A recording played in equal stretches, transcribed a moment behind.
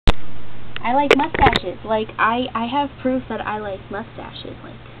I like mustaches. Like, I have proof that I like mustaches.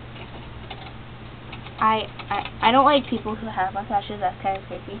 Like, I don't like people who have mustaches. That's kind of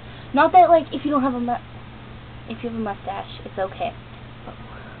creepy. Not that, like, if you have a mustache, it's okay.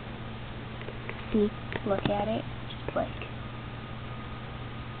 See, look at it. Just like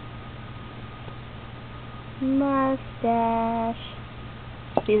mustache.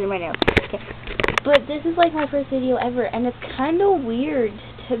 These are my nails. Okay. But this is like my first video ever, and it's kind of weird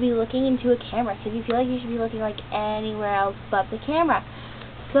to be looking into a camera because you feel like you should be looking like anywhere else but the camera.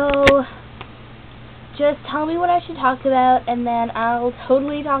 So just tell me what I should talk about, and then I'll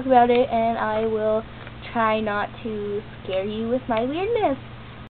totally talk about it, and I will try not to scare you with my weirdness.